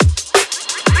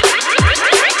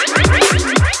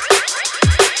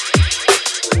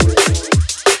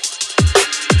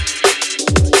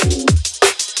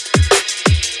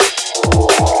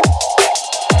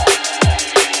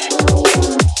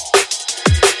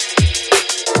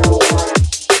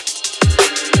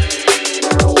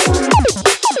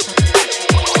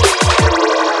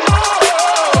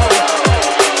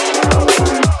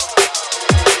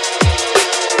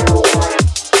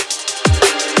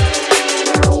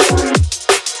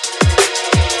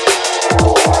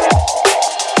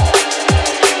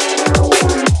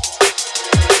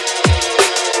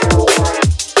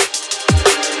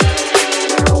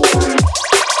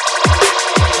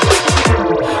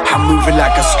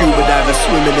scuba diver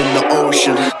swimming in the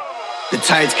ocean. The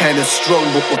tide's kinda strong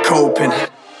but we're coping.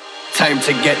 Time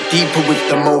to get deeper with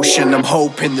the motion. I'm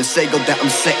hoping the sail that I'm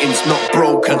setting's not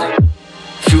broken.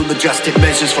 Feel the drastic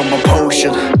measures from my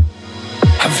potion.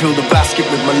 I fill the basket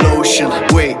with my lotion.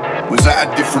 Wait, was that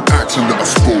a different accent that I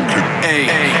spoken? Hey,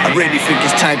 I really think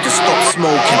it's time to stop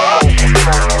smoking.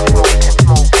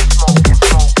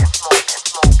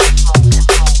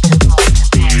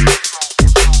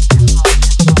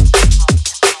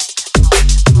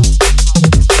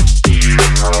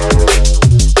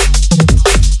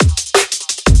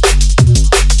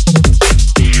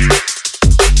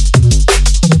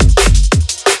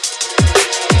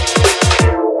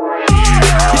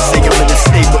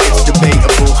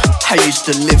 I used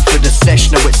to live for the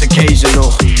sesh, now it's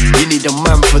occasional. You need a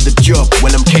man for the job,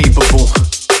 well I'm capable.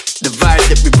 The vibe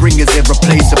that we bring is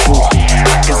irreplaceable.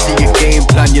 I can see a game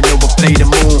plan, you know I play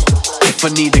them all. If I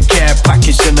need a care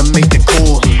package then I make the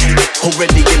call.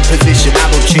 Already in position, I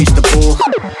don't chase the ball.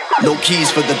 No keys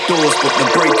for the doors but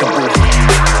they're breakable.